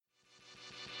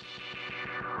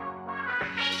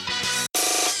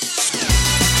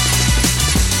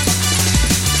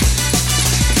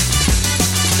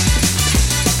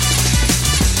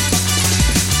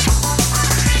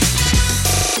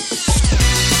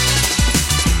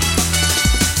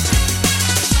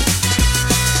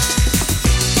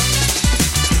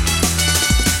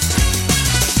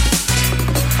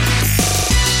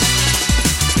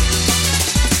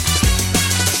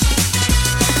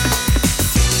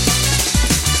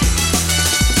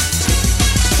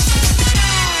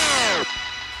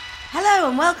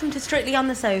welcome to Strictly on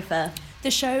the Sofa. The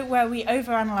show where we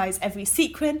overanalyse every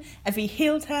sequin, every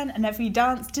heel turn and every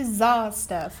dance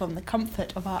disaster from the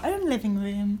comfort of our own living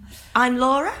room. I'm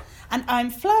Laura. And I'm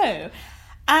Flo.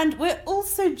 And we're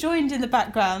also joined in the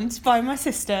background by my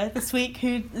sister this week,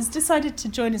 who has decided to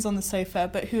join us on the sofa,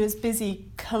 but who is busy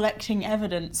collecting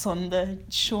evidence on the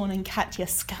Sean and Katya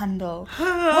scandal.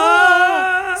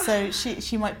 So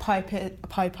she might pipe in.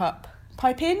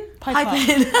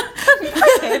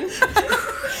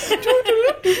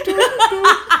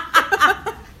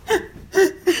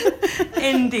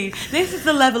 Indeed. This is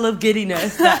the level of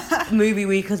giddiness that Movie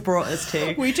Week has brought us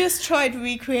to. We just tried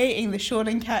recreating the Sean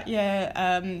and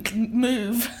Katya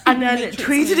move. And then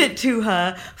tweeted it to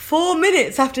her 4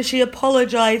 minutes after she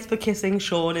apologised for kissing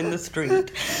Sean in the street,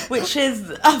 which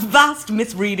is a vast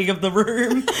misreading of the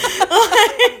room.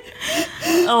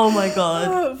 Oh my God.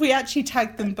 Oh, we actually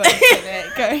tagged them both in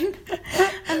it, going...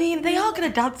 I mean, they are going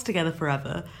to dance together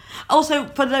forever. Also,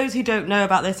 for those who don't know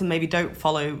about this and maybe don't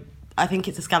follow... I think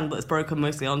it's a scandal that's broken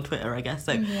mostly on Twitter, I guess,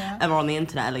 so or on the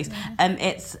internet at least. Yeah.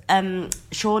 It's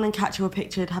Sean and Katya were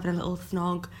pictured having a little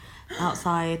snog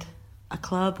outside a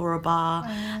club or a bar,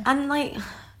 and like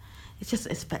it's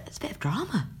a bit of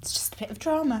drama. It's just a bit of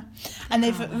drama, and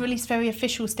they've released very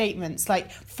official statements. Like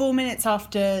 4 minutes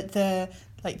after the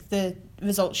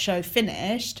results show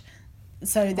finished.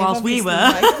 So while we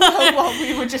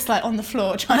were just like on the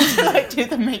floor trying to like do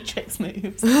the Matrix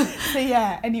moves. So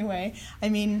yeah. Anyway, I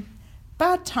mean.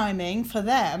 Bad timing for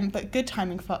them, but good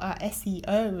timing for our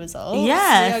SEO results.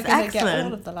 Yes, we are going to excellent. get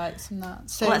all of the likes from that.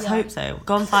 So let's hope so.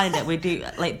 Go and find it. We do,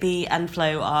 like, Bea and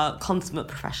Flo are consummate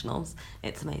professionals.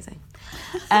 It's amazing.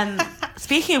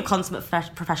 Speaking of consummate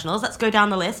professionals, let's go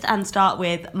down the list and start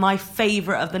with my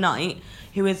favourite of the night,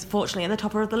 who is fortunately at the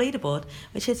top of the leaderboard,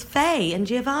 which is Faye and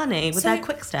Giovanni with their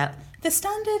Quick Step. The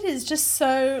standard is just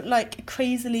so, like,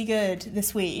 crazily good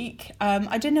this week.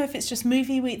 I don't know if it's just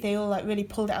Movie Week, they all, like, really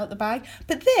pulled it out the bag.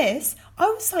 But this, I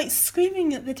was, like,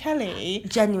 screaming at the telly.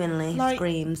 Genuinely, like,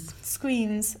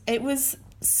 screams. It was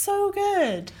so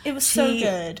good. It was so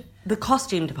good. The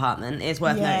costume department is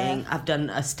worth noting. I've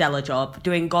done a stellar job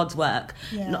doing God's work.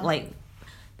 Yeah. Not like...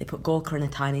 They put Gorka in a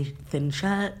tiny, thin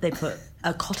shirt. They put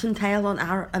a cottontail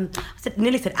on...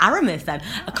 nearly said Aramis then.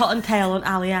 A cottontail on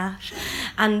Aliash.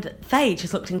 And Faye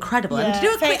just looked incredible. Yeah, and to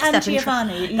do a Faye quick step... and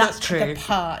Giovanni that's looked true. the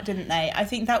part, didn't they? I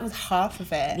think that was half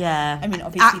of it. Yeah. I mean,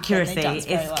 obviously...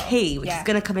 Accuracy is key, which is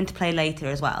going to come into play later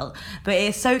as well. But it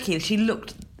is so key. She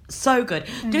looked so good.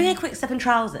 Doing a quick step in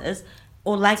trousers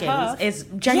or leggings is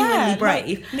genuinely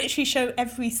brave. Like, literally show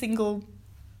every single...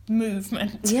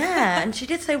 movement. Yeah, and she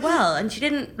did so well, and she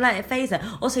didn't let it phase her.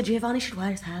 Also, Giovanni should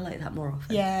wear his hair like that more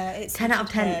often. Yeah, it's 10 out of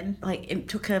 10. Like, it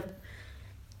took an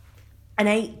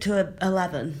 8 to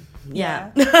 11.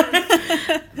 Yeah.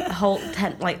 A whole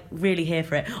 10, like, really here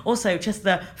for it. Also, just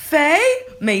the Faye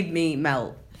made me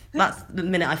melt. That's the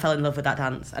minute I fell in love with that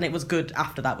dance, and it was good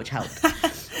after that, which helped.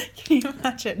 Can you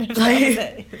imagine if that was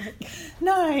it? Like,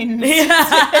 9.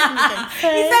 Yeah.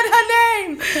 He said her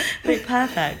name. Like,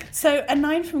 perfect. So a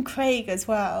 9 from Craig as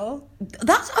well.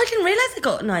 I didn't realise they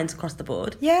got 9s across the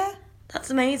board. Yeah. That's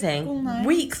amazing. All 9s.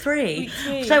 Week 3.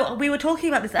 So we were talking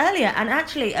about this earlier, and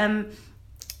actually,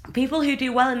 people who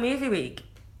do well in Movie Week,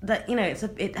 that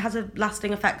it has a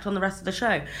lasting effect on the rest of the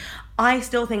show. I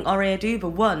still think Ore Aduba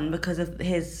won because of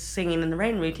his Singing in the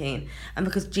Rain routine, and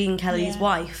because Gene Kelly's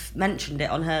wife mentioned it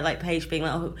on her page, being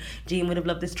like, "Oh, Gene would have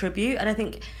loved this tribute," and I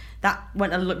think that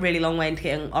went a really long way into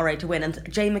getting Ore to win. And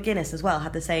Jay McGuinness as well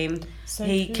had the same. So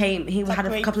he true. had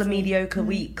a couple of mediocre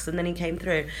weeks, and then he came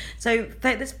through. So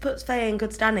this puts Faye in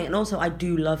good standing, and also I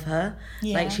do love her.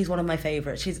 Yeah. Like, she's one of my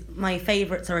favourites. My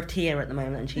favourites are a tier at the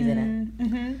moment, and she's in it.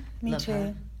 Mm-hmm. Love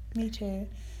her. Me too.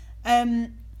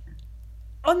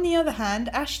 On the other hand,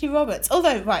 Ashley Roberts,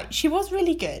 although, she was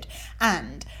really good,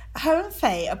 and her and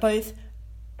Faye are both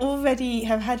already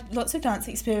have had lots of dance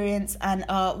experience and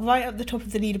are right up the top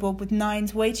of the leaderboard with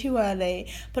 9s way too early.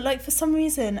 But, for some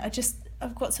reason,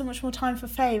 I've got so much more time for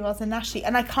Faye rather than Ashley,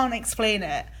 and I can't explain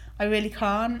it. I really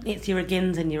can't. It's your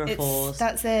Agins and your Afors.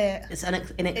 That's it. It's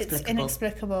inexplicable. It's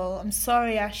inexplicable. I'm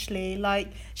sorry, Ashley.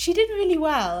 She did really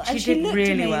well. And she looked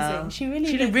really amazing. well. She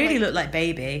really looked like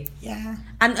Baby. Yeah.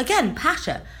 And again,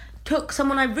 Pasha took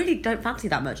someone I really don't fancy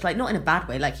that much. Not in a bad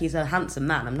way. He's a handsome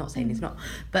man. I'm not saying he's not.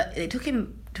 But it took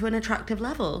him to an attractive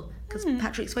level. Because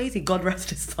Patrick Swayze, God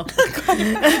rest his soul.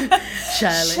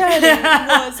 Shirley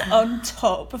was on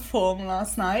top perform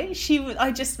last night.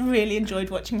 I just really enjoyed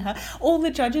watching her. All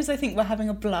the judges, I think, were having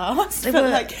a blast. But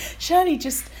like Shirley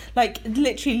just like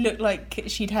literally looked like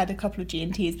she'd had a couple of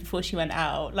G&Ts before she went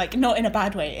out. Like not in a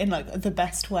bad way, in like the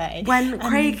best way. When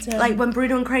Craig, when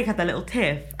Bruno and Craig had their little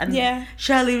tiff, and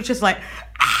Shirley was just like.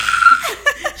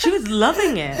 She was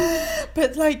loving it.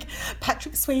 But like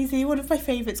Patrick Swayze, one of my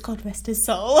favourites, God rest his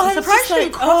soul. I'm surprised she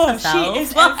didn't cross herself. She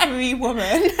is every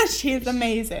woman. She is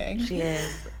amazing. She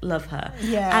is. Love her.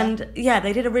 Yeah. And yeah,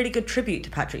 they did a really good tribute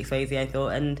to Patrick Swayze, I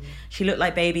thought, and she looked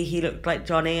like Baby, he looked like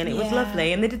Johnny, and it was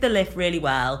lovely. And they did the lift really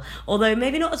well, although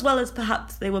maybe not as well as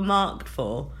perhaps they were marked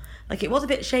for. Like, it was a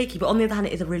bit shaky, but on the other hand,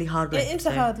 it is a really hard lift. It is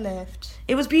a hard lift.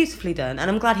 It was beautifully done,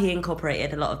 and I'm glad he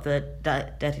incorporated a lot of the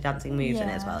Dirty Dancing moves in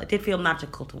it as well. It did feel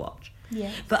magical to watch. Yeah.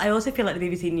 But I also feel like the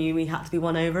BBC knew we had to be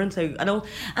won over, and so...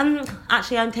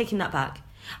 actually, I'm taking that back.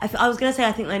 I was going to say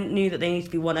I think they knew that they needed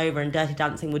to be won over, and Dirty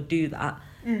Dancing would do that.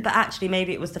 But actually,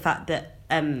 maybe it was the fact that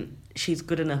she's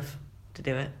good enough to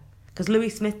do it. Because Louis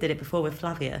Smith did it before with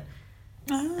Flavia,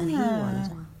 and he won as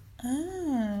well.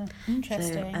 Ah,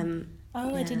 interesting. So,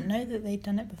 I didn't know that they'd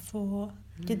done it before.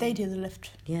 Did they do the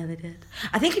lift? Yeah, they did.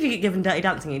 I think if you get given Dirty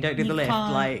Dancing, you don't do the lift,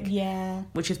 like... Yeah.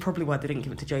 Which is probably why they didn't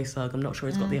give it to Joe Sugg. I'm not sure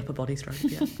he's got the upper body strength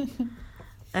yet.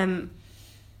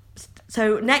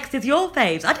 So next is your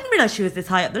faves. I didn't realise she was this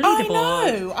high up the leaderboard.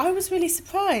 I know. I was really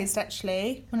surprised,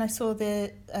 actually, when I saw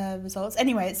the results.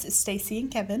 Anyway, it's Stacey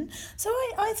and Kevin. So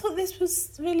I thought this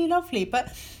was really lovely.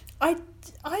 But I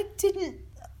didn't...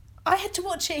 I had to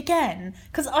watch it again,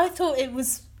 because I thought it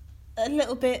was a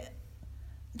little bit...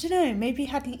 I don't know, maybe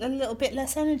had a little bit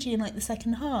less energy in like the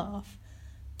second half.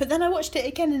 But then I watched it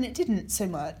again and it didn't so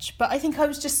much. But I think I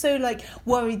was just so like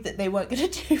worried that they weren't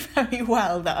going to do very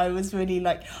well that I was really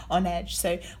like on edge.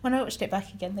 So when I watched it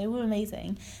back again, they were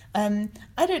amazing. The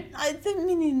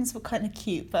minions were kind of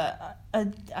cute, but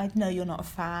I know you're not a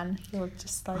fan. You're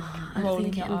just like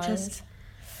rolling your eyes. Just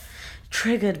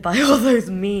triggered by all those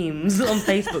memes on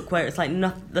Facebook where it's like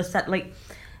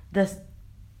the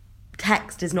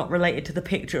text is not related to the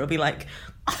picture. It'll be like,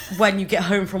 when you get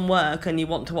home from work and you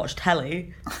want to watch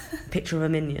telly, picture of a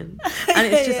minion. And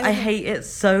it's just, I hate it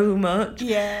so much.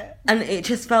 Yeah. And it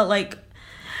just felt like,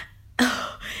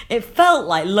 it felt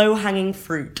like low-hanging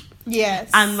fruit. Yes.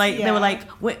 And like, they were like,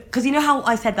 because you know how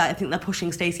I said that, I think they're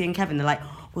pushing Stacey and Kevin, they're like,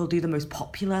 we'll do the most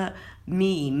popular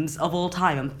memes of all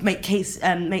time and make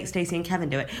Stacey and Kevin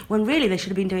do it, when really they should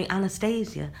have been doing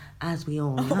Anastasia, as we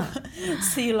all know.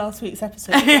 See last week's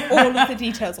episode, all of the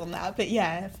details on that, but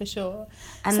yeah, for sure.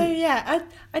 And so yeah,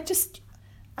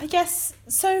 I guess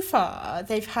so far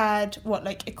they've had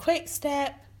like a quick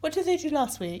step. What did they do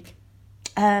last week?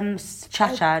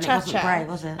 Cha-cha, and it wasn't grey,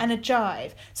 was it? And a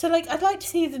jive. So like, I'd like to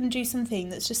see them do something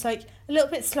that's just like a little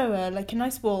bit slower, like a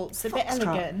nice waltz, a bit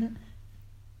elegant.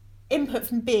 Input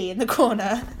from B in the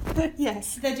corner.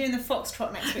 Yes, they're doing the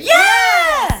foxtrot next week.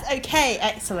 Yes! Okay,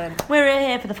 excellent. We're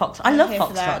here for the foxtrot. I love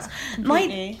foxtrots.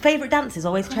 My favourite dance is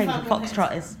always change, and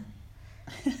foxtrot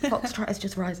is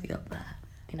just rising up there.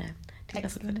 You know.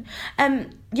 Excellent.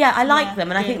 Yeah, I like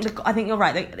them, and I think you're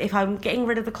right. Like, if I'm getting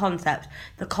rid of the concept,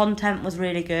 the content was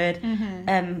really good.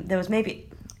 Mm-hmm. There was maybe,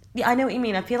 I know what you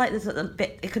mean. I feel like there's a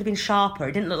bit. It could have been sharper.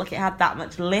 It didn't look like it had that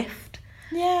much lift.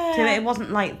 Yeah. So it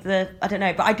wasn't like I don't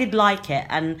know, but I did like it,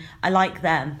 and I like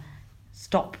them.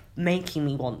 Stop making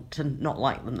me want to not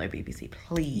like them though, BBC,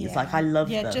 please. Yeah. Like, I love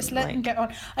them. Yeah, just let them get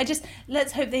on.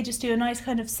 Let's hope they just do a nice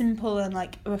kind of simple and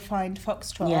like refined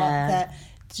foxtrot that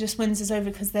just wins us over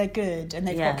because they're good and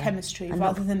they've got chemistry, and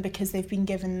rather than because they've been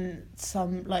given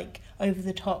some like over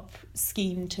the top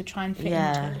scheme to try and fit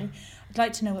into. I'd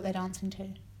like to know what they're dancing to.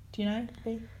 Do you know,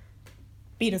 B?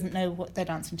 B doesn't know what they're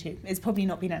dancing to. It's probably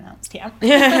not been announced yet.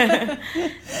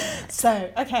 So,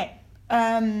 okay.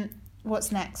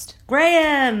 What's next?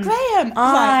 Graham!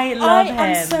 I love him.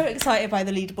 I'm so excited by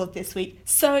the leaderboard this week.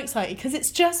 So excited, because it's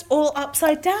just all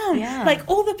upside down. Yeah. Like,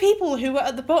 all the people who were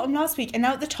at the bottom last week are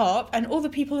now at the top, and all the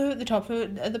people who are at the top are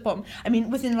at the bottom. I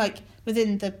mean, within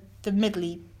the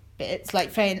middly bits, like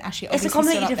Faye and Ashley obviously it's a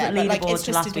completely still up different there, leaderboard it's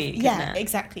to just last week, yeah, isn't it?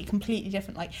 Exactly. Completely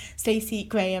different. Like, Stacey,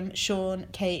 Graham, Sean,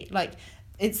 Kate, like...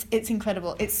 It's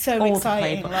incredible. It's so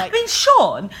exciting. Like, I mean,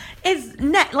 Sean is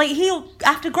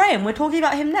after Graham. We're talking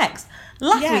about him next.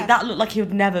 Last week, that looked like he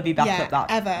would never be back up that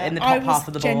ever in the top half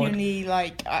of the board. Genuinely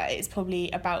like it's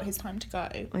probably about his time to go.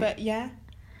 But yeah,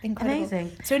 incredible.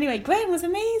 Amazing. So anyway, Graham was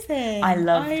amazing. I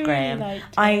loved Graham. Really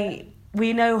liked it.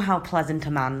 We know how pleasant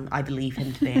a man I believe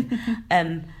him to be.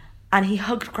 and he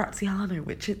hugged Graziano,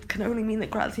 which can only mean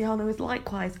that Graziano is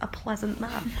likewise a pleasant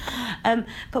man.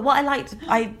 But what I liked,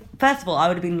 first of all, I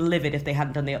would have been livid if they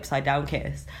hadn't done the upside down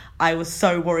kiss. I was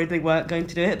so worried they weren't going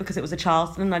to do it because it was a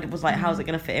Charleston, and I was like, how's it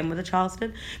going to fit in with a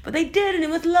Charleston? But they did, and it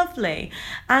was lovely.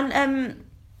 And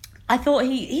I thought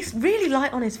he's really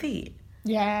light on his feet.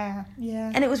 Yeah.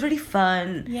 And it was really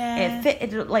fun. Yeah. It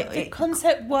fitted, like... The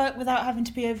concept worked without having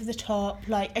to be over the top.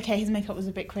 Like, okay, his makeup was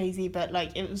a bit crazy, but,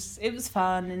 like, it was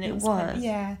fun, and it was... Kind of,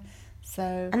 yeah. So...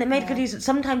 And it made good use...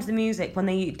 Sometimes the music, when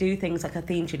they do things like a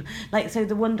theme tune... Like, so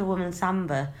the Wonder Woman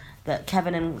Samba that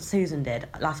Kevin and Susan did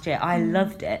last year, I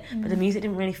loved it, but the music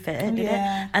didn't really fit it, did it?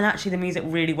 And actually the music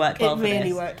really worked well for this. It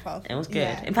really worked well. It was good.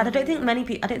 Yeah, in fact, I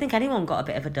don't think anyone got a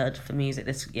bit of a dud for music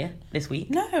this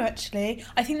week. No, actually.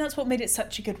 I think that's what made it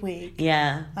such a good week.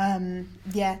 Yeah.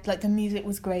 Like the music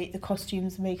was great, the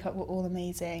costumes, the makeup were all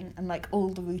amazing, and like all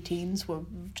the routines were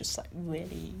just like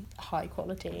really high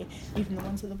quality, even the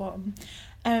ones at the bottom.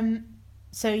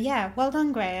 So yeah, well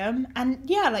done, Graham, and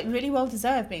yeah, like really well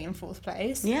deserved being in 4th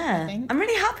place. Yeah, I think. I'm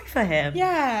really happy for him.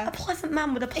 Yeah, a pleasant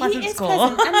man with a pleasant score.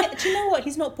 Pleasant. And do you know what?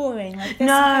 He's not boring. Like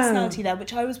there's some personality there,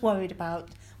 which I was worried about,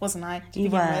 wasn't I? To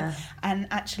begin with. And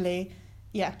actually,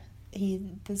 yeah,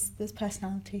 there's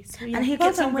personality. So, yeah. And he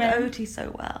gets on with Otis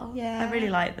so well. Yeah, I really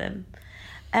like them.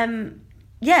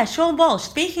 Yeah, Sean Walsh.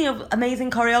 Speaking of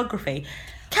amazing choreography,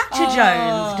 Katja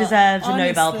Jones deserves a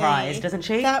Nobel Prize, doesn't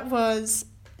she?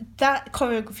 That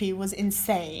choreography was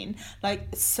insane, like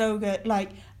so good. Like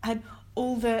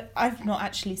I've not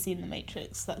actually seen The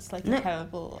Matrix. That's like a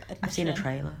terrible admission. I've seen a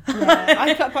trailer.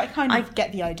 Yeah, but I kind of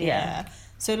get the idea. Yeah.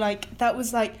 So like that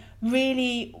was like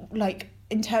really like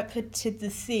interpreted the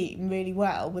theme really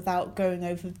well without going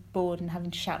overboard and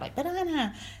having to shout like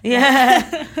banana.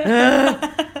 Yeah.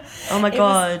 Oh my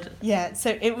god.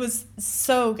 So it was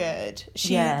so good.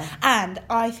 And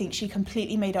I think she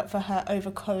completely made up for her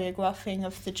over choreographing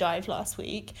of the jive last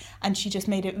week, and she just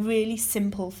made it really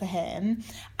simple for him.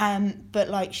 But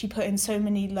like she put in so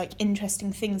many like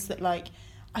interesting things that like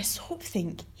I sort of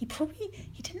think he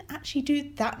didn't actually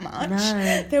do that much.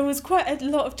 No. There was quite a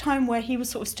lot of time where he was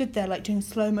sort of stood there like doing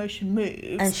slow motion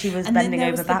moves, and she was bending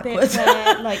over backwards.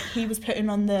 Where, like he was putting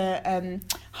on the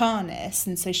harness,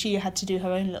 and so she had to do her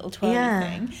own little twirly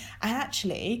thing. And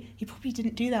actually, he probably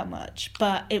didn't do that much,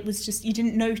 but it was just you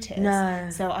didn't notice. No.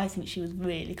 So I think she was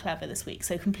really clever this week.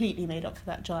 So completely made up for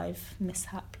that jive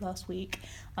mishap last week,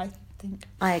 I think.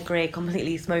 I agree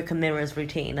completely. Smoke and mirrors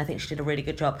routine. I think she did a really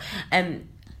good job.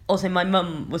 Also, my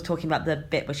mum was talking about the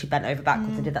bit where she bent over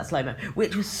backwards and did that slow-mo,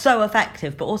 which was so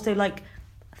effective, but also, like,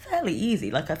 fairly easy.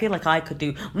 Like, I feel like I could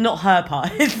do... Not her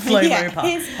part, his slow-mo part.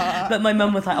 His part. But my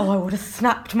mum was like, I would have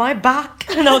snapped my back.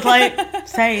 And I was like,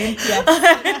 same.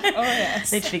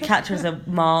 Yes. Literally, Katja's a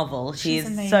marvel.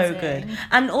 She's so good.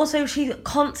 And also, she's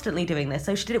constantly doing this.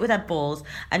 So she did it with Ed Balls,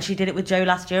 and she did it with Joe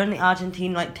last year in the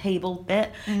Argentine, like, table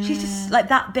bit. She's just, like,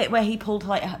 that bit where he pulled,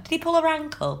 like... Did he pull her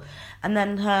ankle? And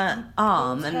then her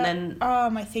arm, and then...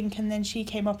 arm, I think, and then she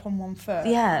came up on one foot.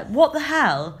 Yeah, what the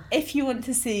hell? If you want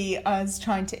to see us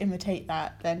trying to imitate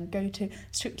that, then go to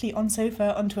Strictly on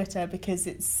Sofa on Twitter, because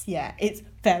it's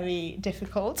very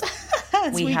difficult.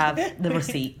 We have the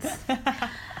receipts.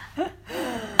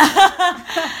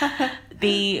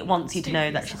 B wants you to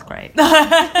know that she's great.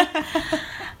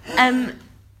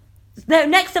 No,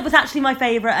 next up was actually my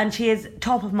favourite, and she is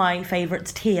top of my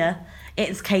favourites tier.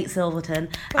 It's Kate Silverton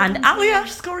and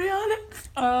Aliash Skorianitz.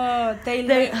 Oh, they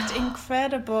looked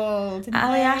incredible, didn't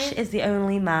Aliash is the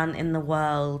only man in the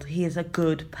world. He is a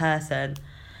good person.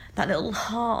 That little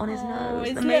heart on his nose.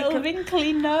 His little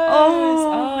wrinkly nose.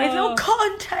 Oh, his little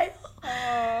cottontail.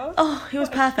 Oh, he was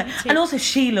perfect. And also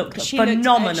she looked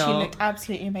phenomenal. She looked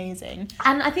absolutely amazing.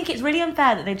 And I think it's really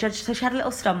unfair that they judged, so she had a little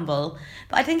stumble.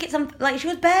 But I think it's, like, she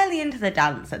was barely into the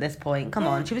dance at this point. Come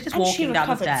on, she was just walking down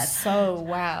the stairs. So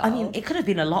well. I mean, it could have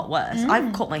been a lot worse.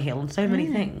 I've caught my heel on so many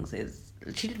things.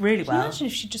 She did really well. Imagine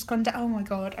if she'd just gone down. Oh my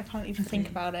god, I can't even think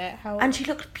about it. And she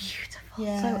looked beautiful,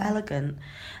 so elegant.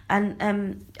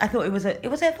 And I thought it was a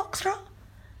foxtrot.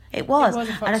 It was and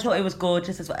I thought it was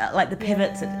gorgeous as well. Like the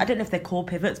pivots, I don't know if they're called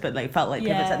pivots, but they felt like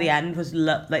pivots at the end was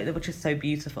like they were just so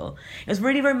beautiful. It was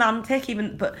really romantic,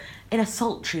 but in a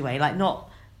sultry way, like not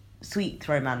sweet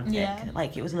romantic. Yeah.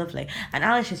 Like it was lovely. And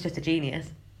Alice is just a genius.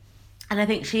 And I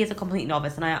think she is a complete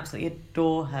novice, and I absolutely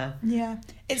adore her. Yeah,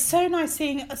 it's so nice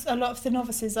seeing a lot of the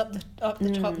novices up the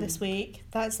top this week.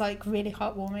 That's like really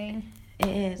heartwarming. It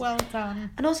is. Well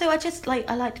done. And also, I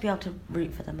like to be able to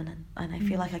root for them, and I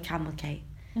feel like I can with Kate.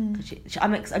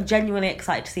 I'm genuinely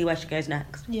excited to see where she goes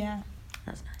next. Yeah,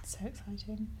 that's nice. So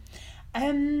exciting.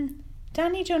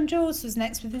 Danny John Jules was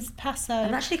next with his Paso.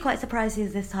 I'm actually quite surprised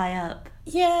he's this high up.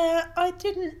 Yeah, I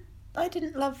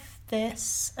didn't love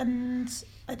this, and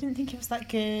I didn't think it was that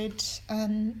good,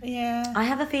 and yeah. I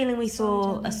have a feeling we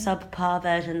saw don't a know. subpar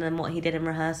version than what he did in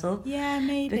rehearsal. Yeah,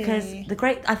 maybe. Because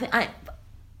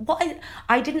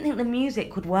I didn't think the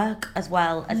music would work as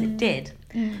well as it did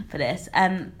for this.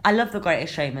 I love The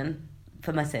Greatest Showman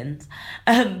for my sins,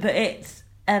 but it's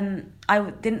I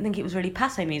didn't think it was really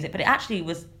passe music, but it actually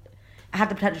was. Had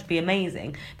the potential to be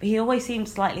amazing, but he always seemed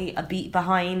slightly a beat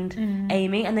behind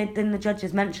Amy, and then the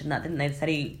judges mentioned that, didn't they?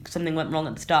 They said something went wrong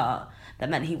at the start that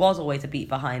meant he was always a beat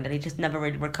behind, and he just never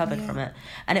really recovered from it,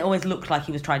 and it always looked like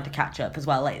he was trying to catch up as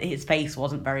well. Like his face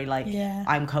wasn't very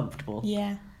I'm comfortable.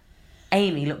 Yeah.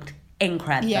 Amy looked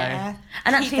incredible. Yeah.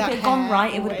 And Keep actually, if that it had gone hair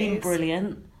right, it would have been always.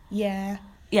 brilliant. Yeah.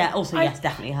 Yeah. Also, yes,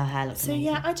 definitely her hair looks So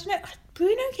amazing. yeah, I don't know.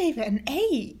 Bruno gave it an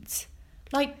 8.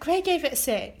 Like, Craig gave it a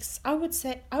 6. I would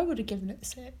have given it a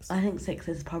 6. I think 6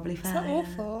 is probably fair. It's not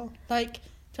awful. Like,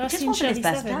 It just wasn't his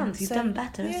best dance. He's done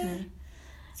better, isn't he?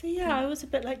 So yeah, I was a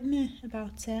bit like meh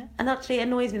about it. And actually, it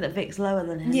annoys me that Vic's lower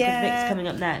than him, because Yeah. Vic's coming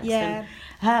up next. Yeah.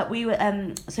 And we were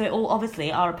so it all,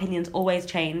 obviously our opinions always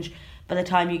change by the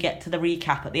time you get to the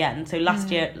recap at the end. So last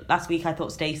week I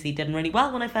thought Stacey did really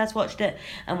well when I first watched it,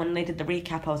 and when they did the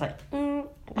recap I was like,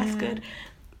 that's good.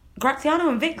 Graziano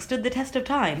and Vic stood the test of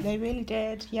time. They really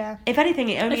did, yeah. If anything,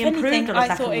 it only improved on the I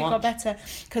second thought it watch. got better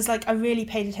because, like, I really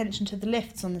paid attention to the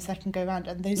lifts on the second go round,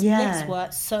 and those Yeah. lifts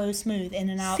were so smooth in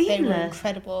and out. They were Seamless.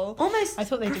 incredible. Almost I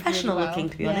thought they did really professional well. looking,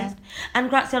 to be Yeah. honest. And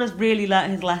Graziano's really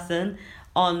learnt his lesson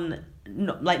on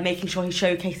like making sure he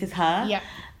showcases her Yeah.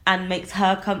 and makes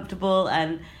her comfortable,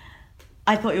 and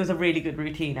I thought it was a really good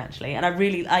routine, actually. And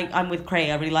I'm with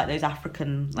Craig. I really like those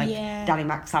African, like, Yeah. Danny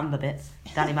Mac samba bits.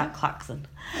 Danny Mac Claxon.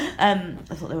 I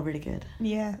thought they were really good.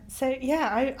 Yeah, so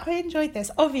yeah, I enjoyed this.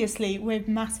 Obviously, we're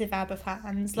massive ABBA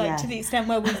fans, like Yeah. to the extent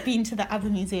where we've been to the ABBA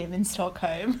Museum in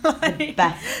Stockholm. The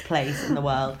best place in the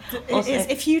world. Also,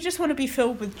 If you just want to be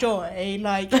filled with joy,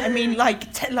 like, I mean, like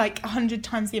 100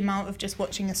 times the amount of just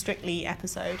watching a Strictly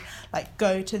episode, like,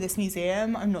 go to this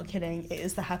museum. I'm not kidding. It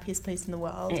is the happiest place in the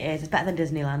world. it is. It's better than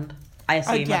Disneyland. I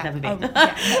assume. I've never been. No,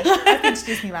 I've been to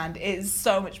Disneyland. It is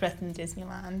so much better than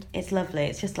Disneyland. It's lovely.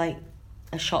 It's just like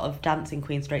a shot of Dancing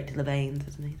Queen straight to the veins.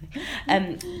 It's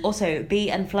amazing. Also, B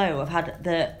and Flo have had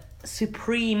the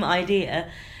supreme idea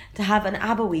to have an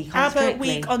ABBA week on ABBA Strictly.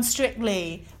 week on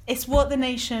Strictly. It's what the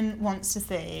nation wants to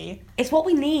see. It's what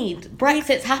we need.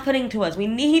 Brexit's happening to us. We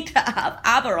need to have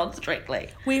ABBA on Strictly.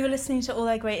 We were listening to all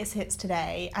their greatest hits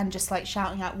today and just like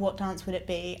shouting out what dance would it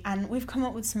be, and we've come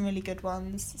up with some really good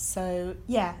ones. So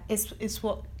yeah, it's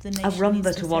what the nation A rumba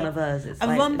needs to to one see. of us. It's A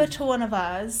like, rumba to one of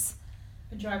us.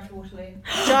 A drive to Waterloo.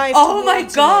 Drive Oh to my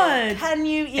Waterloo. God! Can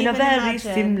you even in a very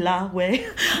imagine? similar way.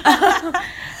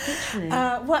 Literally.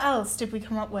 What else did we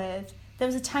come up with? There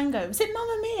was a tango. Was it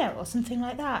Mamma Mia or something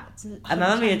like that? A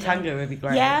Mamma Mia tango would be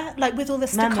great. Yeah, like with all the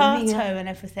Mamma staccato Mia. and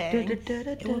everything.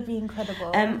 It would be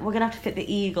incredible. We're gonna have to fit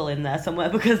the Eagle in there somewhere,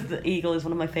 because the Eagle is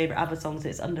one of my favourite ABBA songs.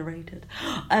 It's underrated.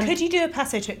 Could you do a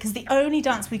passo to it? Because the only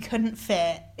dance we couldn't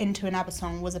fit into an ABBA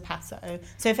song was a passo.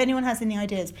 So if anyone has any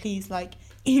ideas, please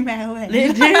email in.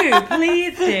 do,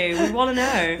 please do. We want to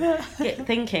know. Get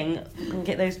thinking and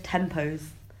get those tempos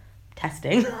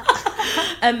testing.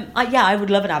 I would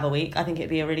love an ABBA week. I think it'd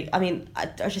be a really. I mean, I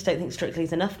just don't think Strictly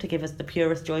is enough to give us the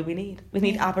purest joy we need. We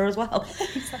need ABBA as well.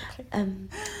 Exactly. And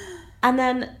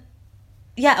then,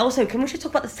 also, can we just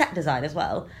talk about the set design as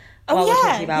well? Oh, While we're yeah,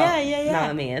 talking about yeah.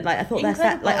 Mamma Mia. Like, I thought their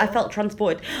set, Incredible. I felt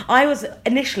transported. I was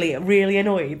initially really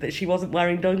annoyed that she wasn't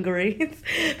wearing dungarees,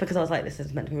 because I was like, this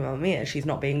is meant to be Mamma Mia. She's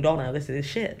not being Donna. This is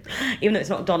shit. Even though it's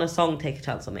not Donna's song, Take a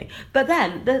Chance on Me. But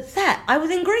then, the set, I was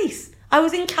in Greece. I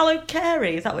was in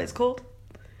Kalokeri. Is that what it's called?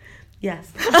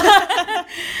 Yes.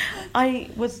 I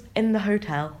was in the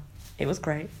hotel. It was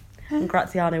great. And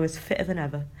Graziano was fitter than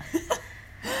ever.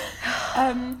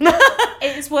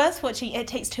 It's worth watching It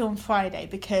Takes Two on Friday,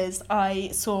 because I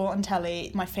saw on telly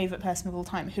my favourite person of all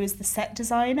time, who is the set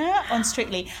designer on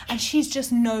Strictly, and she's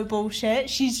just no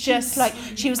bullshit. She's just like,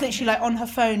 she was literally like on her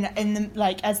phone in the,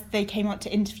 like, as they came out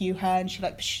to interview her, and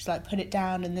she's like put it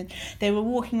down, and then they were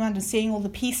walking around and seeing all the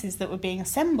pieces that were being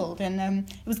assembled, and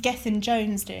it was Gethin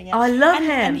Jones doing it. Oh, I love and,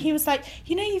 him. And he was like,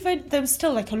 there was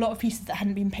still like a lot of pieces that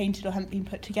hadn't been painted or hadn't been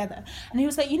put together, and he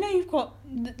was like, you've got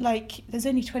like, there's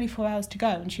only 24 hours to go,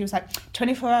 and she was like,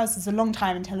 24 hours is a long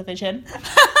time in television.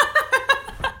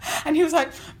 And he was like,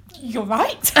 you're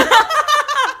right.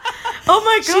 Oh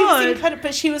my She was god. incredible,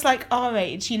 but she was like our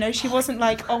age, she wasn't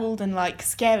like old and like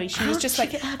scary. She was How'd just she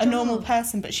like get her a normal job?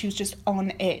 person, but she was just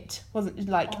on it. Wasn't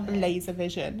like laser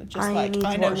vision. Just I like, need to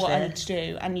I know watch what I need this.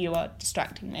 to do and you are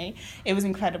distracting me. It was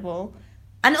incredible.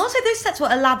 And also those sets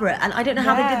were elaborate, and I don't know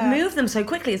how they Yeah. did move them so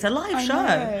quickly. It's a live show.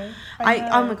 know.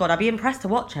 Oh my god, I'd be impressed to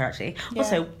watch her actually. Yeah.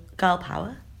 Also, girl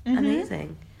power,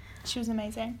 amazing. She was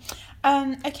amazing.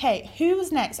 Okay, who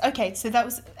was next? Okay, so that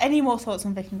was... Any more thoughts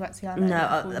on Vicky Graziano? No,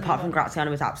 before we apart from move on? Graziano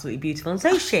was absolutely beautiful, and so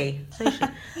is she.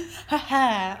 Her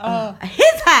hair. Oh.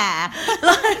 His hair,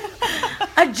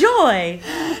 like, a joy.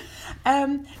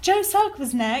 Joe Sugg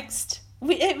was next.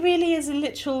 It really is a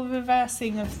literal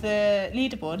reversing of the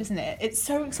leaderboard, isn't it? It's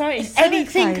so exciting. It's so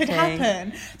Anything could exciting.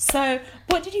 happen. So,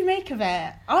 what did you make of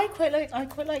it? I quite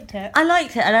liked it. I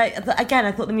liked it, and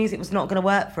I thought the music was not going to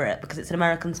work for it because it's an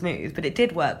American smooth, but it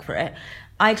did work for it.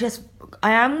 I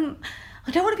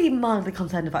don't want to be mildly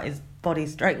concerned about his body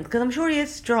strength because I'm sure he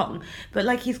is strong, but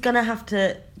like he's gonna have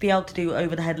to be able to do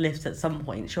over the head lifts at some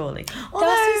point, surely.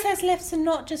 Darcy says lifts are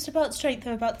not just about strength;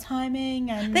 they're about timing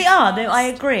and. They are. No, I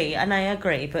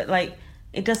agree, but like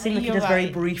it does seem like he You're does very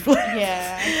right. briefly.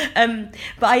 Yeah.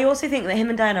 But I also think that him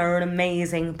and Diana are an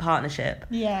amazing partnership.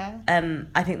 Yeah.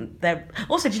 I think they're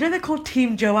also. Do you know they're called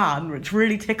Team Joanne, which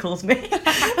really tickles me.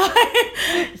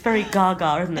 It's very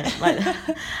Gaga, isn't it? Like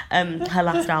her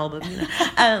last album. You know?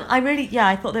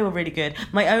 I thought they were really good.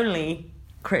 My only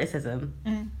criticism,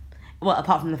 well,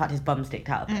 apart from the fact his bum stuck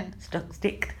out a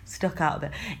bit, stuck out a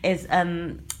bit, is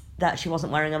that she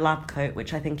wasn't wearing a lab coat,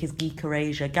 which I think is geek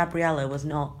erasure. Gabriella was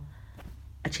not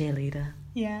a cheerleader.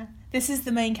 Yeah. This is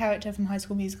the main character from High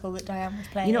School Musical that Diane was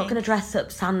playing. You're not going to dress up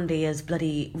Sandy as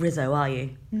bloody Rizzo, are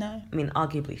you? No. I mean,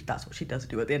 arguably that's what she does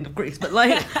do at the end of Grease, but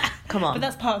like, come on. But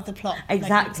that's part of the plot.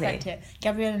 Exactly. Like, you expect it.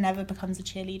 Gabriella never becomes a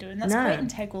cheerleader, and that's No. quite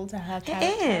integral to her character.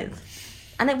 It is.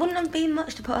 And it wouldn't have been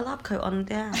much to put a lab coat on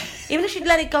down. Even if she'd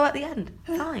let it go at the end.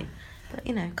 Fine. But,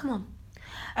 you know, come on.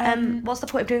 What's the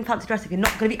point of doing fancy dress if you're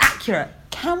not going to be accurate?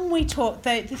 Can we talk,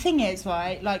 though, the thing is,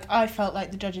 right, like, I felt like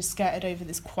the judges skirted over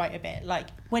this quite a bit. Like,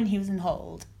 when he was in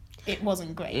Hold, it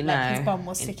wasn't great. No. Like, his bum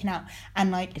was sticking out. And,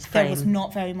 like, It's there was framed.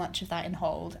 not very much of that in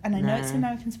Hold. And I know it's No.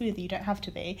 American Smoothie, you don't have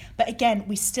to be. But, again,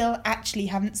 we still actually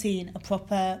haven't seen a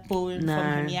proper ballroom No.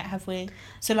 from him yet, have we?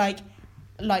 So, like,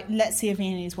 let's see a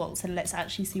Viennese waltz and let's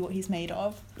actually see what he's made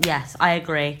of. Yes, I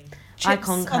agree. I Chips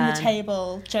concur. on the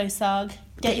table, Joe Sugg.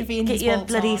 Get your Viennese Get your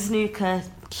waltz bloody on. snooker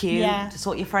cue Yeah. to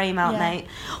sort your frame out, Yeah. mate.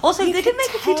 Also, You they could did make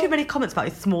a few tell- too many comments about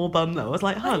his small bum, though. I was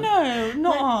like, I hun. know,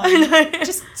 not on. I know.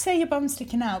 Just say your bum's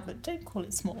sticking out, but don't call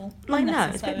it small. I know,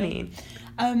 it's a bit Unnecessary. mean.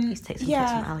 Please take some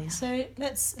tips from Alia. So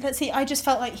let's see. I just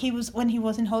felt like when he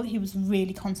was in Hold, he was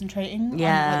really concentrating.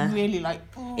 Yeah. And, like, really like.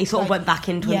 He sort of went back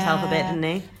into himself a bit, didn't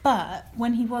he? But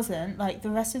when he wasn't, like the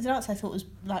rest of the dance, I thought was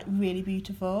like really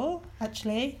beautiful.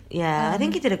 Actually. Yeah, I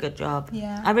think he did a good job.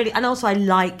 Yeah. And also I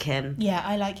like him. Yeah,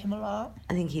 I like him a lot.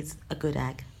 I think he's a good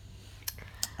egg.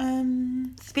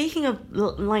 Um. Speaking of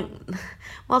like, well,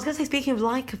 I was gonna say speaking of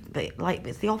like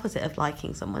it's the opposite of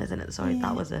liking someone, isn't it? Sorry,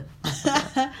 that was a.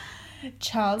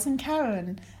 Charles and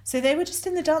Karen. So they were just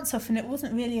in the dance off and it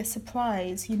wasn't really a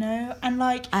surprise, you know? And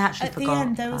like I actually at the forgot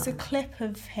end there was a that. clip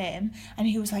of him and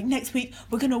he was like, next week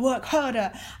we're gonna work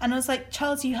harder. And I was like,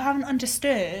 Charles, you haven't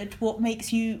understood what makes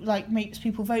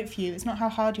people vote for you. It's not how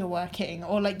hard you're working.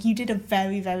 Or like you did a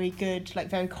very, very good, like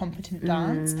very competent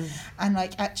dance. And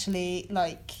like actually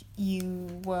like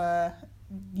you're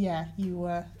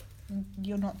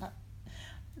not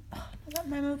that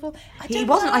memorable. He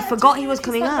wasn't. I forgot he was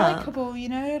coming up. Likeable, you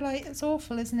know, like it's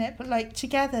awful, isn't it? But like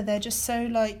together, they're just so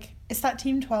like it's that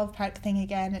Team 12 pack thing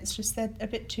again. It's just they're a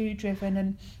bit too driven,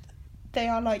 and they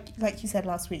are like you said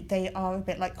last week. They are a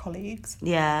bit like colleagues.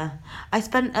 Yeah, I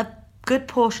spent a good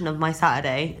portion of my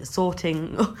Saturday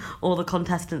sorting all the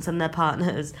contestants and their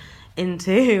partners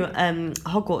into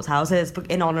Hogwarts houses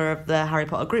in honour of the Harry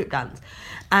Potter group dance.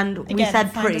 And Again, we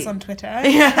said find us on Twitter.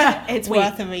 Yeah, it's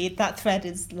worth a read. That thread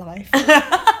is life.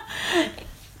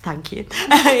 Thank you.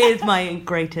 It is my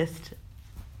greatest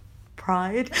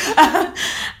pride.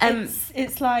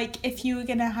 It's like if you were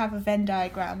gonna have a Venn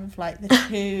diagram of like the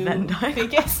two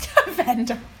biggest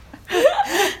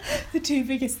the two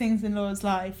biggest things in Laura's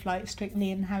life, like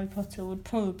Strictly and Harry Potter, would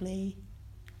probably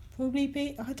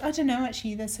be. I don't know.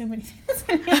 Actually, there's so many things.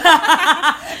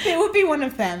 It would be one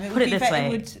of them. Put it this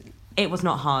way. It was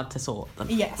not hard to sort them.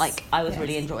 Yes. Like, I was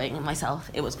really enjoying it myself.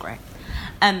 It was great.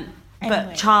 But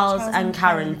Anyway, Charles and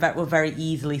Karen were very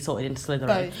easily sorted into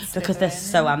Slytherin because they're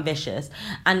so ambitious.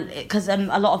 And because a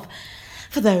lot of,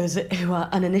 for those who are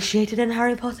uninitiated in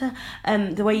Harry Potter,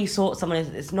 the way you sort someone is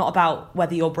it's not about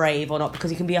whether you're brave or not,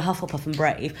 because you can be a Hufflepuff and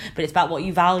brave, but it's about what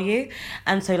you value.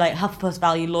 And so like Hufflepuffs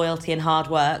value loyalty and hard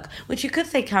work, which you could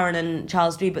say Karen and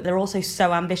Charles do, but they're also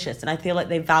so ambitious, and I feel like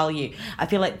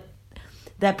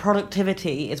their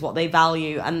productivity is what they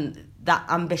value, and that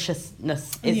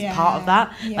ambitiousness is part of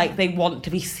that. Yeah. Like, they want to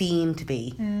be seen to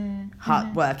be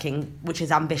hardworking, which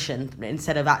is ambition,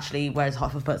 instead of actually, whereas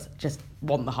Hufflepuffs just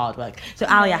want the hard work. So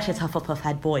Aliash is Hufflepuff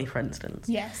head boy, for instance.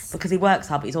 Yes. Because he works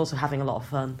hard, but he's also having a lot of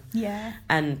fun. Yeah.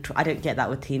 And I don't get that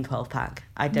with Teen 12 Pack.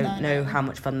 I don't know how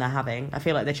much fun they're having. I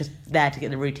feel like they're just there to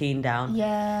get the routine down.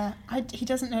 Yeah. He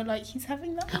doesn't know, like, he's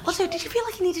having that much Also, fun. did you feel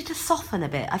like he needed to soften a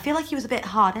bit? I feel like he was a bit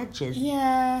hard edges.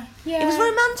 Yeah. It was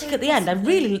romantic at the end.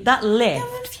 That lift.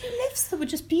 There were a few lifts that were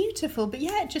just beautiful, but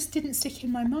yeah, it just didn't stick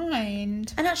in my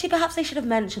mind. And actually, perhaps they should have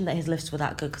mentioned that his lifts were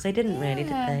that good, because they didn't really,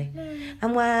 did they? No.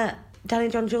 And where Danny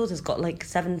John Jules has got like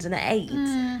 7s and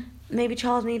 8s, maybe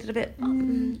Charles needed a bit.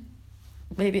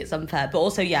 Maybe it's unfair, but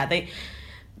also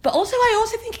But also, I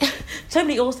also think so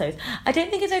many alsos. I don't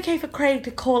think it's okay for Craig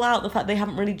to call out the fact they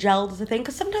haven't really gelled as a thing,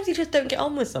 because sometimes you just don't get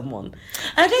on with someone. And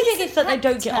I don't think it's that they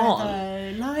don't get on.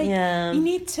 Though. Like, you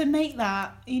need to make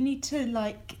that. You need to,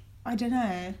 like, I don't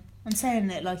know. I'm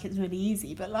saying it like it's really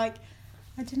easy, but like,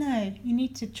 I don't know. You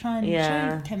need to try and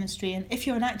show chemistry, and if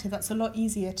you're an actor, that's a lot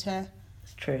easier to.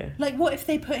 It's true. Like, what if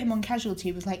they put him on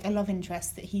Casualty with like a love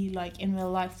interest that he, like, in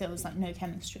real life there was like no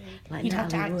chemistry? Like He'd have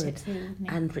to Natalie act Wood it too, wouldn't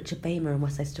he? and Richard Bamer in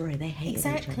West Side Story. They hated each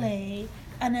other. Exactly.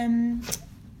 And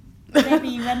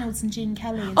Debbie Reynolds and Gene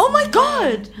Kelly. And Oh my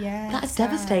God! Yeah. That is sad.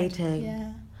 devastating.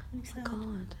 Yeah. Oh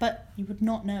God. But you would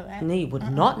not know it. No, you would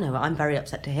not know it. I'm very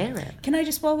upset to hear it. Can I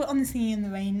just, while we're on the Singing in the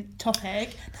Rain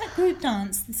topic, that group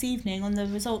dance this evening on the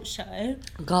results show.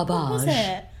 Garbage. What was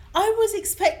it? I was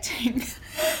expecting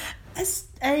what's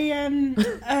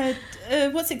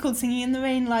it called? Singing in the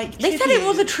Rain, like. They said it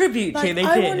was a tribute to. They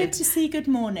I did. wanted to see Good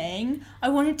Morning. I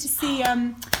wanted to see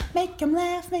Make 'em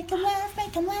laugh, make 'em laugh,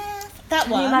 make 'em laugh. That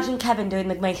one. Can you imagine Kevin doing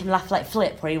the make him laugh like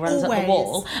flip where he runs up the Always.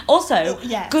 wall? Also,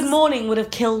 yes. Good Morning would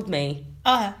have killed me.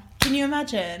 Can you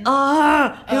imagine?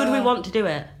 Who would we want to do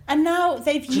it? And now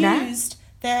they've Jeanette? used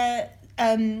their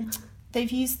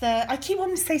I keep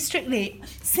wanting to say Strictly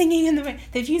Singing in the Rain.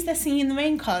 They've used their Singing in the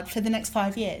Rain card for the next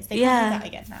 5 years. They can do that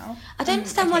again now. I don't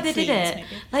understand why they did it.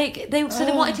 Maybe. Like, they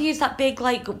wanted to use that big,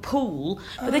 like, pool,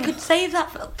 but they could save that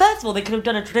first of all, they could have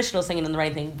done a traditional Singing in the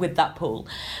Rain thing with that pool.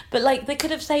 But, like, they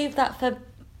could have saved that for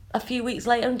a few weeks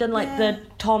later and done, like, the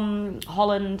Tom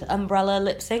Holland umbrella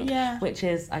lip sync, which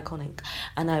is iconic.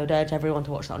 And I would urge everyone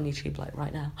to watch that on YouTube, like,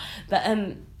 right now. But,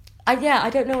 I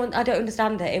don't know, I don't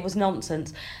understand it. It was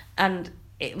nonsense. And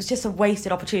it was just a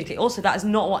wasted opportunity. Also, that is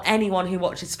not what anyone who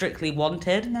watches Strictly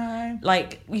wanted. No.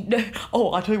 Like,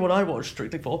 I tell you what I watched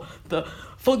Strictly for. The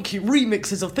funky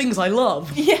remixes of things I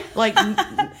love. Yeah. Like,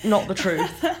 not the truth.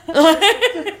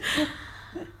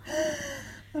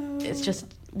 It's just,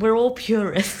 we're all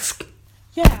purists.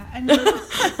 Yeah, I mean...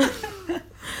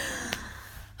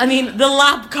 I mean, the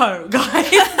lab coat,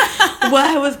 guys.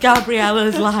 Where was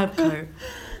Gabriella's lab coat?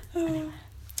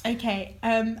 Okay,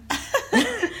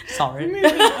 Sorry.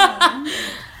 moving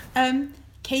on.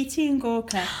 Katie and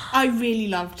Gorka. I really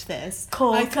loved this.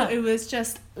 Gorka. I thought it was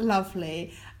just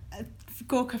lovely.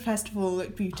 Gorka, first of all,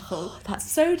 looked beautiful.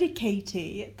 So did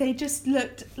Katie. They just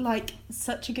looked like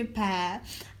such a good pair.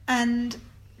 And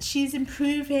she's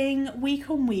improving week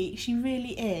on week. She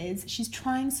really is. She's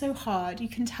trying so hard. You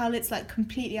can tell it's like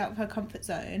completely out of her comfort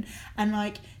zone. And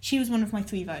like, she was one of my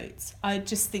 3 votes. I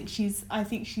just think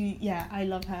I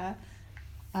love her.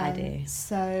 I do.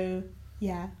 So,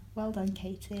 yeah, well done,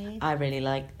 Katie. I really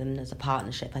like them as a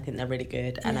partnership. I think they're really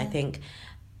good. And I think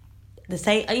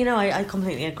I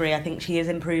completely agree. I think she is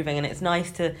improving, and it's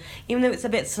nice to, even though it's a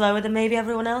bit slower than maybe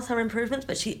everyone else, her improvements,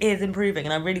 but she is improving,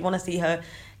 and I really want to see her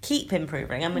keep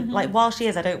improving. I mean, like, while she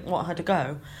is, I don't want her to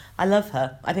go. I love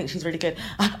her. I think she's really good.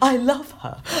 I love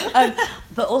her.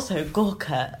 But also,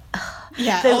 Gorka.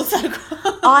 Yeah, so also.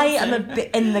 I am a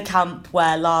bit in the camp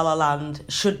where La La Land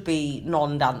should be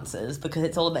non-dancers, because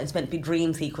it's meant to be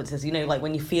dream sequences. You know, like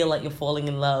when you feel like you're falling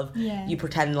in love, you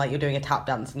pretend like you're doing a tap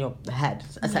dance in your head,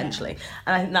 essentially.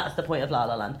 And I think that's the point of La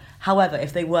La Land. However,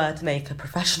 if they were to make a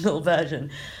professional version,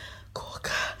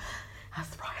 Gorka as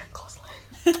Ryan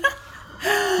Gosling.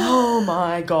 Oh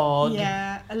my God.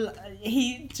 Yeah,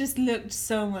 he just looked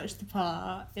so much the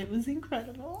part. It was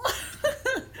incredible.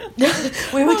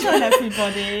 Well done,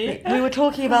 everybody. We were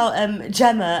talking about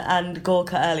Gemma and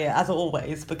Gorka earlier, as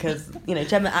always, because, you know,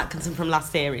 Gemma Atkinson from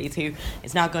last series, who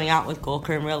is now going out with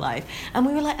Gorka in real life. And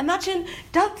we were like, imagine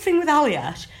dancing with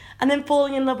Aliash and then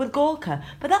falling in love with Gorka.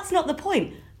 But that's not the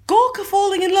point. Gorka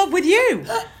falling in love with you.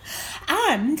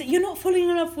 And you're not falling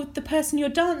in love with the person you're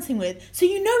dancing with. So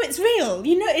you know it's real.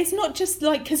 You know it's not just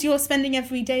like because you're spending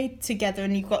every day together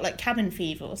and you've got like cabin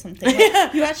fever or something.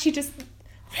 Like, you actually just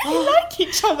They like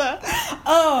each other.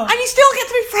 Oh. And you still get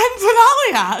to be friends with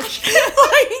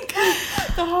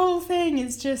Aliash. The whole thing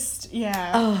is just,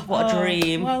 yeah. Oh, what a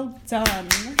dream. Well done.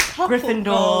 Couple Gryffindor,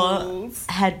 goals.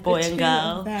 head boy The and two of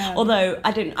girl. them. Although,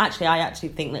 I actually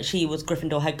think that she was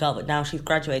Gryffindor head girl, but now she's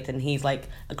graduated and he's like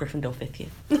a Gryffindor 5th year.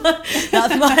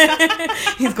 That's my...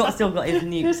 He's still got his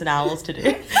nukes and owls to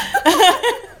do.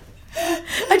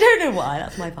 I don't know why,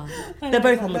 that's my vibe. They're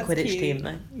both on the Quidditch cute, team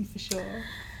though. For sure.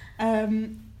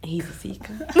 He's a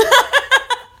seeker.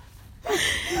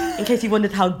 In case you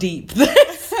wondered how deep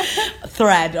this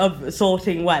thread of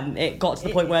sorting went, it got to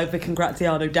the point where Vic and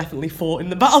Graziano definitely fought in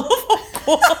the Battle of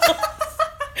Hogwarts.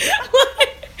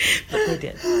 But they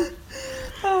did.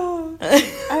 Oh.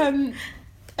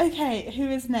 Okay, who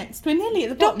is next? We're nearly at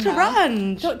the bottom Dr. now.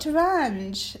 Range. Dr.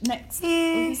 Range. Next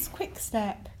is Quick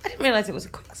Step. I didn't realise it was a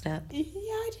quick step. Yeah,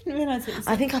 I didn't realise it was.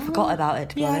 I think I forgot about it,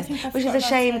 to be honest. Which is a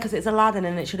shame because it's Aladdin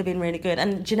and it should have been really good.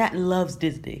 And Jeanette loves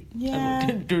Disney. Yeah,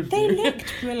 they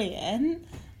looked brilliant.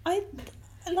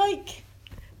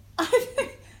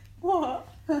 What?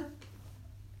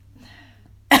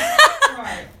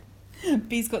 Right.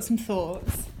 B's got some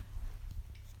thoughts.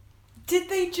 Did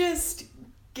they just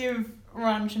give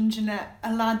Ranch and Jeanette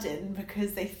Aladdin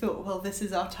because they thought, well, this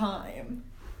is our time?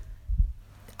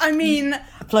 I mean,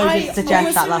 Flo did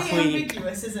suggest that last really week.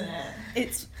 ambiguous, isn't it?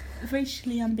 it's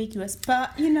racially ambiguous,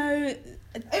 but you know,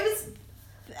 It was.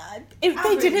 they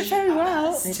did it very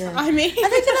well. They did. I mean,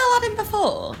 Have they done Aladdin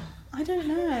before? I don't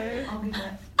know. I'll give it.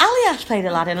 Aliash played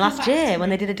Aladdin last year when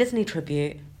they did a Disney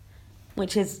tribute,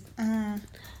 which is but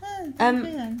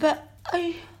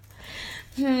I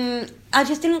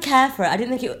just didn't care for it. I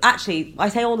didn't think it actually. I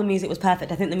say all the music was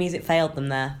perfect. I think the music failed them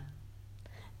there.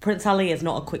 Prince Ali is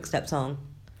not a quick step song.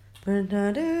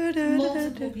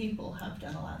 Multiple people have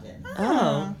done Aladdin.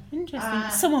 Oh, Interesting.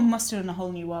 Someone must have done A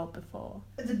Whole New World before.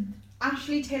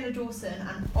 Ashley Taylor Dawson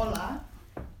and Ola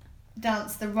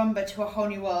danced the rumba to A Whole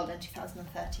New World in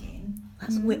 2013.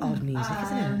 that's a bit odd music,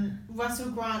 isn't it?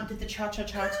 Russell Grant did the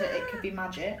cha-cha-cha to It Could Be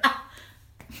Magic.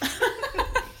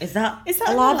 Is that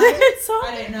Aladdin song?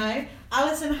 I don't know.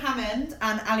 Alison Hammond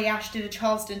and Aliash did a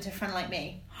Charleston to Friend Like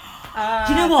Me. Do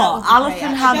you know what?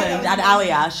 Alison Hammond and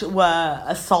Aliash were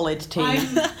a solid team.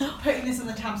 I'm putting this on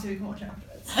the tab so we can watch it afterwards.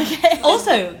 Okay.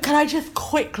 Also, can I just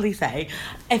quickly say,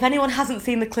 if anyone hasn't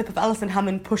seen the clip of Alison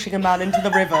Hammond pushing a man into the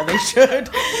river, they should,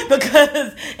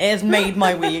 because it has made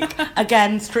my week.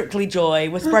 Again, strictly joy.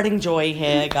 We're spreading joy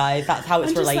here, guys. That's how it's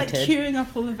I'm just related. like queuing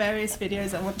up all the various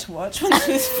videos I want to watch once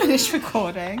we've finished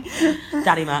recording.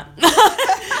 Daddy Matt.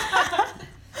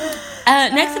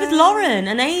 Next up is Lauren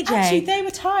and AJ. Actually, they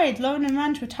were tied. Lauren and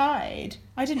Ranch were tied.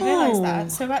 I didn't realise Oh.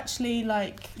 that. So actually,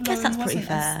 like, guess Lauren that's pretty wasn't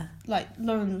fair.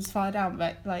 Lauren was far down,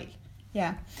 but like,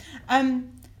 yeah.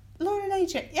 Lauren and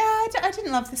AJ. Yeah, I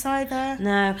didn't love this either.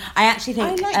 No, I actually I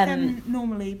think like them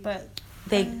normally, but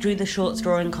they drew the short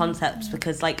straw in concepts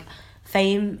because, like,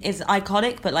 Fame is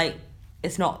iconic, but, like,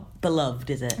 it's not beloved,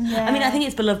 is it? Yeah. I mean, I think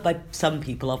it's beloved by some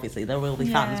people, obviously. There will be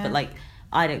fans, Yeah. but, like,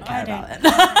 I don't care I don't.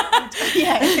 about it.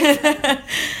 yeah.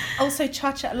 Also,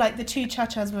 cha-cha, like the two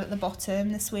cha-chas were at the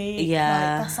bottom this week.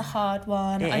 Yeah. Like, that's a hard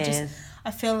one. It is.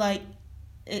 I feel like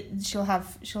she'll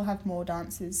have more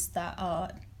dances that are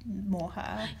more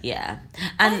her. Yeah.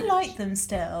 I And like them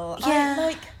still.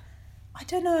 Yeah. I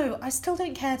don't know. I still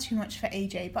don't care too much for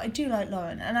AJ, but I do like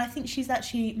Lauren, and I think she's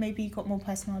actually maybe got more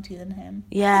personality than him.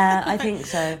 yeah, I think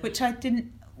so. Which I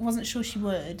wasn't sure she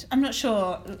would. I'm not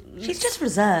sure. She's just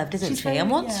reserved, isn't She's she? very- And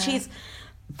once yeah. she's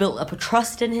built up a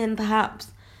trust in him, perhaps,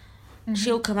 Mm-hmm.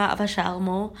 she'll come out of her shell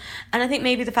more. And I think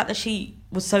maybe the fact that she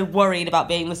was so worried about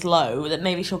being this low, that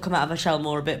maybe she'll come out of her shell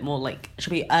more, a bit more, like, she'll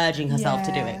be urging herself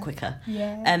to do Yeah. it quicker.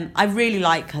 Yeah. I really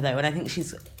like her, though, and I think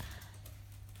she's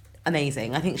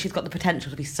amazing. I think she's got the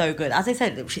potential to be so good. As I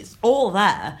said, she's all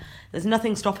there. There's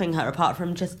nothing stopping her apart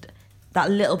from just that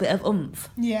little bit of oomph.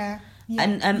 Yeah. Yeah.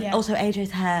 And yeah. also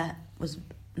AJ's hair was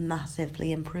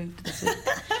massively improved this week.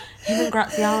 Him and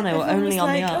Graziano were Everyone only was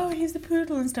on the like, up. oh, he's the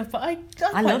poodle and stuff, but I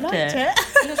quite loved liked it. it.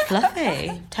 It was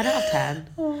fluffy. 10 out of 10.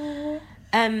 Aw.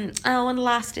 And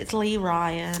last it's Lee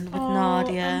Ryan with Oh,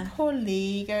 Nadia. and poor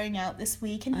Lee going out this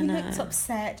week, and I he know. looked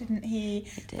upset, didn't he?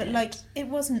 He But did. like, it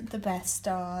wasn't the best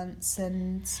dance,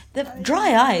 and The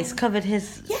dry ice covered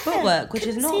his yeah, footwork, which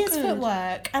is couldn't not see his good.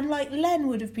 footwork, and like Len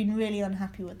would have been really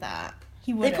unhappy with that.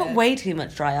 He would. They put way too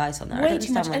much dry ice on there. I way don't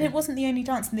too much, understand and why. it wasn't the only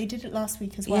dance, and they did it last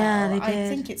week as well. Yeah, they did. I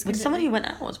think it's with gonna- someone who went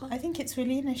out as well. I think it's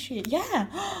really an issue. Yeah.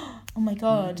 Oh my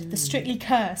god, the Mm. Strictly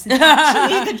curse is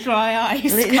actually the dry ice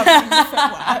covering the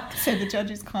footwork, so the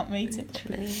judges can't rate it.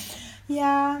 Literally.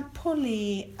 Yeah, poor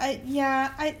Lee.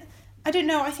 I don't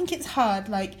know. I think it's hard.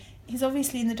 Like, he's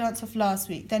obviously in the dance off last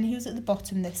week, then he was at the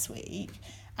bottom this week,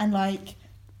 and like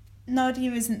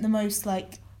Nadia isn't the most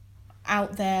like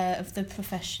out there of the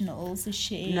professionals, is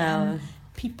she? No. And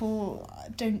people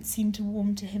don't seem to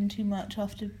warm to him too much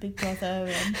after Big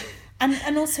Brother,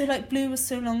 and also like Blue was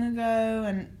so long ago,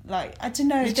 and like I don't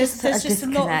know, There's just a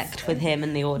disconnect with him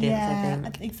and the audience. Yeah, I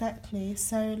think exactly.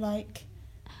 So like,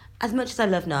 as much as I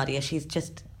love Nadia,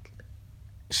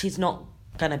 she's not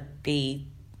gonna be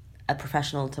a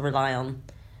professional to rely on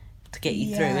to get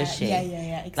you through, is she?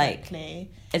 Yeah,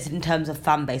 exactly. Like, it's in terms of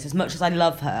fan base. As much as I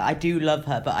love her, I do love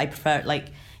her, but I prefer, like,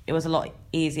 it was a lot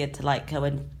easier to like her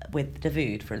with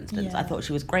Davude, for instance. Yeah. I thought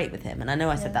she was great with him, and I know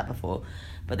I said that before,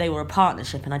 but they were a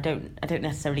partnership, and I don't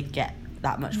necessarily get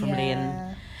that much from Lee,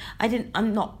 and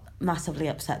I'm not massively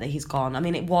upset that he's gone. I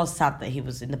mean, it was sad that he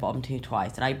was in the bottom 2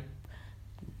 twice, and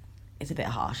it's a bit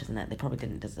harsh, isn't it? They probably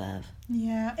didn't deserve.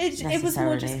 Yeah, it was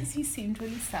more just because he seemed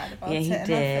really sad about it. He did.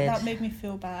 And that made me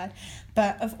feel bad.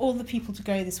 But of all the people to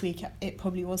go this week, it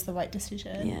probably was the right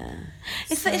decision. Yeah.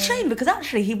 It's a shame because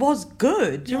actually he was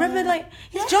good. Do you remember, like,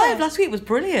 his jive last week was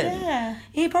brilliant. Yeah.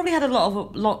 He probably had a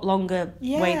lot longer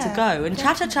way to go. And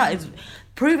Cha Cha Chat is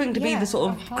proving to be the sort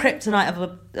of kryptonite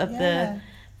of the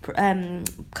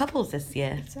couples this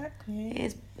year. Exactly. It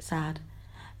is sad.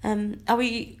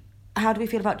 How do we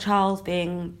feel about Charles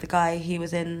being the guy he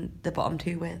was in the bottom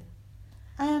 2 with?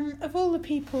 Of all the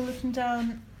people looking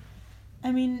down,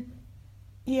 I mean,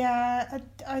 yeah,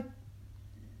 I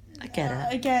get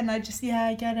it. Again, I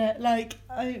get it. Like,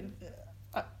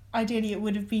 ideally it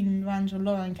would have been Rand or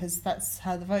Lauren because that's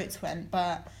how the votes went,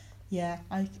 but yeah,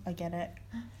 I get it.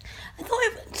 I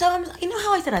thought you know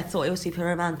how I said I thought it was super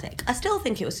romantic? I still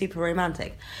think it was super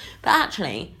romantic, but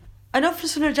actually, an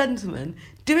officer and a gentleman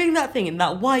doing that thing in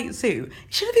that white suit,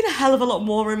 it should have been a hell of a lot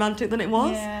more romantic than it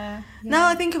was. Yeah. Now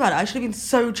I think about it, I should have been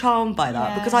so charmed by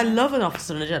that because I love an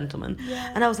officer and a gentleman.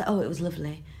 Yeah. And I was like, oh, it was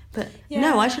lovely. But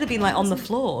no, I should have been like on the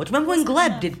floor. Do you remember when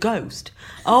Gleb did Ghost?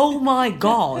 Oh my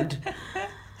God.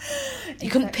 You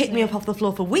couldn't pick me up off the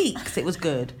floor for weeks. It was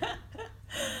good.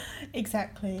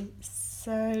 Exactly.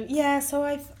 So, yeah, so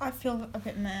I feel a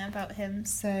bit meh about him,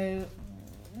 so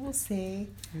we'll see.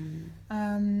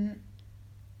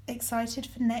 Excited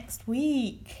for next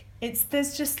week.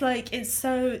 There's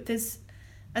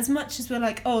as much as we're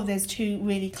like, oh, there's 2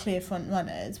 really clear front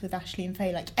runners with Ashley and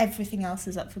Faye, like everything else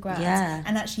is up for grabs. Yeah.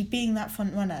 And actually being that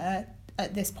front runner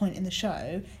at this point in the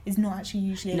show is not actually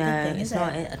usually a good thing, is it? No,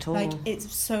 it's not it at all. Like,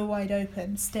 it's so wide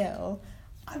open still.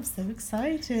 I'm so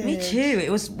excited. Me too. It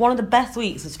was one of the best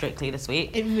weeks of Strictly this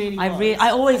week. It really was. I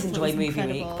always enjoy it was movie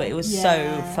incredible. week, but it was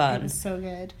so fun. It was so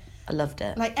good. I loved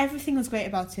it. Like, everything was great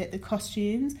about it. The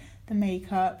costumes, the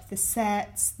makeup, the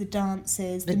sets, the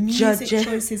dances, the music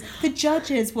choices. The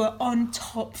judges were on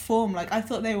top form. Like, I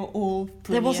thought they were all brilliant.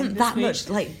 There wasn't that much,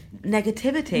 like,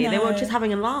 negativity. No. They were just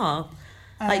having a laugh.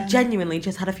 Like, genuinely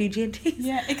just had a few G&Ts.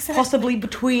 Yeah, exactly. Possibly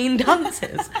between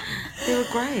dances. They were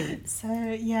great. So,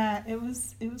 yeah, it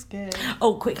was good.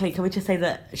 Oh, quickly, can we just say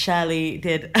that Shirley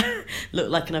did look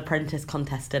like an apprentice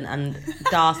contestant and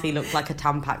Darcy looked like a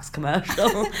Tampax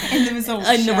commercial. In the results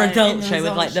show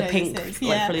with, like, the pink,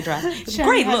 like, fully dressed.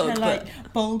 Shirley Great had look, her, but...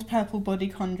 like, bold purple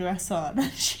bodycon dress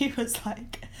on. She was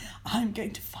like, I'm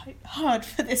going to fight hard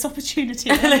for this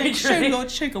opportunity. I'm going to show Lord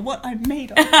Sugar what I'm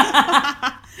made of.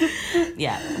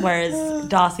 Yeah, whereas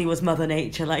Darcy was Mother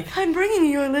Nature, like, I'm bringing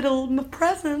you a little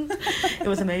present. It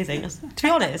was amazing. To be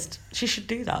honest, she should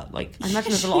do that. Like, I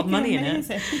imagine there's a lot of money in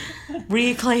it.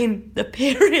 Reclaim the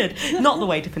period. Not the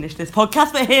way to finish this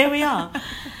podcast, but here we are.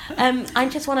 I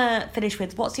just want to finish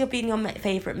with, what's your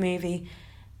favourite movie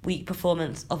week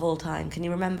performance of all time? Can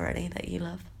you remember any that you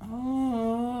love?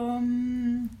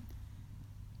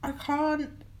 I can't.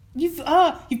 You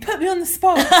put me on the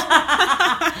spot.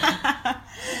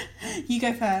 You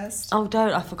go first. Oh,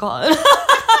 don't. I forgot.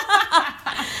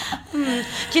 Do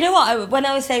you know what? When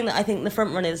I was saying that I think the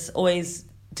front runners always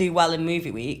do well in movie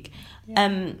week,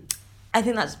 I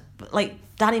think that's, like,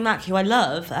 Danny Mac, who I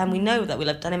love, and we know that we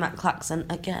love Danny Mac Claxon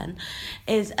again,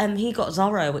 is he got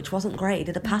Zorro, which wasn't great. He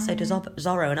did a passo to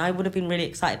Zorro, and I would have been really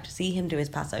excited to see him do his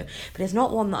passo, but it's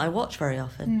not one that I watch very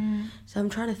often. So I'm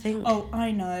trying to think. Oh,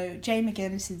 I know. Jay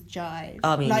McGinnis's Jive.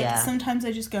 I mean, like, sometimes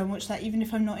I just go and watch that, even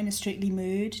if I'm not in a Strictly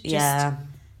mood.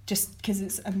 Just because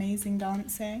it's amazing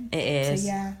dancing. It is. So,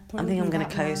 yeah. I think I'm going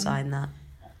to co-sign that.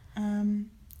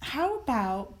 How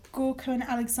about Gorka and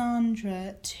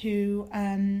Alexandra to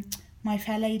My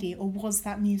Fair Lady, or was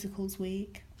that musicals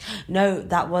week? No,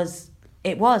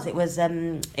 it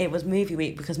was movie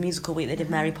week, because musical week they did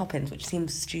Mary Poppins, which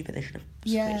seems stupid. They should have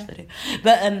switched the two.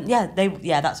 But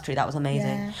that's true. That was amazing.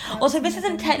 Yeah, also, this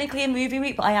isn't technically a movie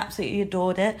week, but I absolutely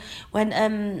adored it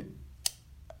when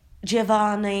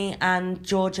Giovanni and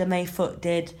Georgia May Foote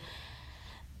did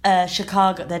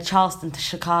Chicago, their Charleston to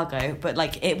Chicago, but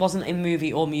like it wasn't a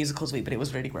movie or musicals week, but it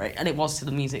was really great, and it was to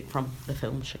the music from the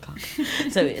film Chicago,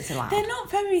 so it's allowed. They're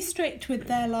not very strict with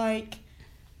their like,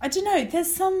 I don't know.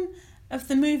 There's some of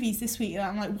the movies this week that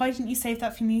I'm like, why didn't you save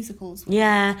that for musicals?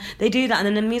 Yeah, they do that, and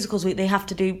then in musicals week they have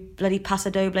to do bloody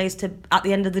Paso Dobles to at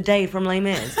the end of the day from Les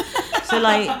Mis. So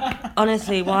like,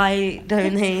 honestly, why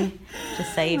don't they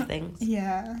just save things?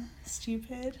 Yeah,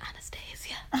 stupid.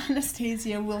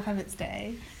 Anastasia will have its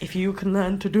day. If you can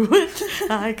learn to do it,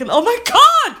 I can. Oh my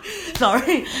god!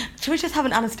 Sorry. Should we just have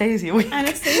an Anastasia week?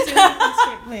 Anastasia week,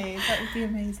 strictly. That would be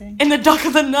amazing. In the dark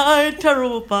of the night, terror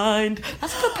will find.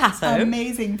 That's a good Paso.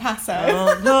 Amazing Paso.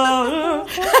 Oh, no.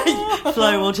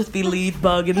 Flo will just be lead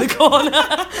bug in the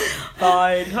corner.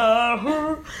 Find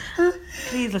her.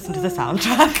 Please listen to the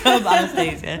soundtrack of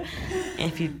Anastasia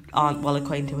if you aren't well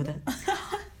acquainted with it.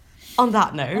 On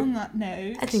that note,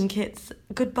 I think it's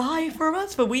goodbye from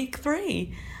us for week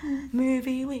 3.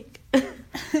 Movie week.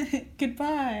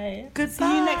 Goodbye. Goodbye.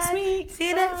 See you next week. See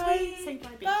you next week. Say bye.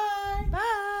 Bye.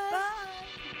 Bye.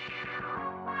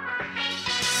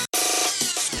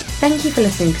 Thank you for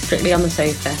listening to Strictly on the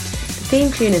Sofa. The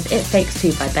theme tune is It Fakes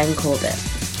 2 by Ben Corbett.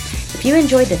 If you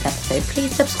enjoyed this episode,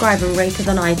 please subscribe and rate us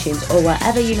on iTunes or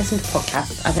wherever you listen to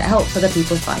podcasts, as it helps other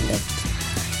people find us.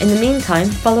 In the meantime,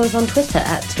 follow us on Twitter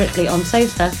at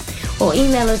StrictlyOnSofa or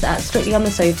email us at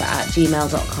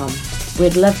strictlyonthesofa@gmail.com.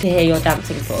 We'd love to hear your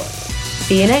dancing thoughts.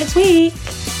 See you next week!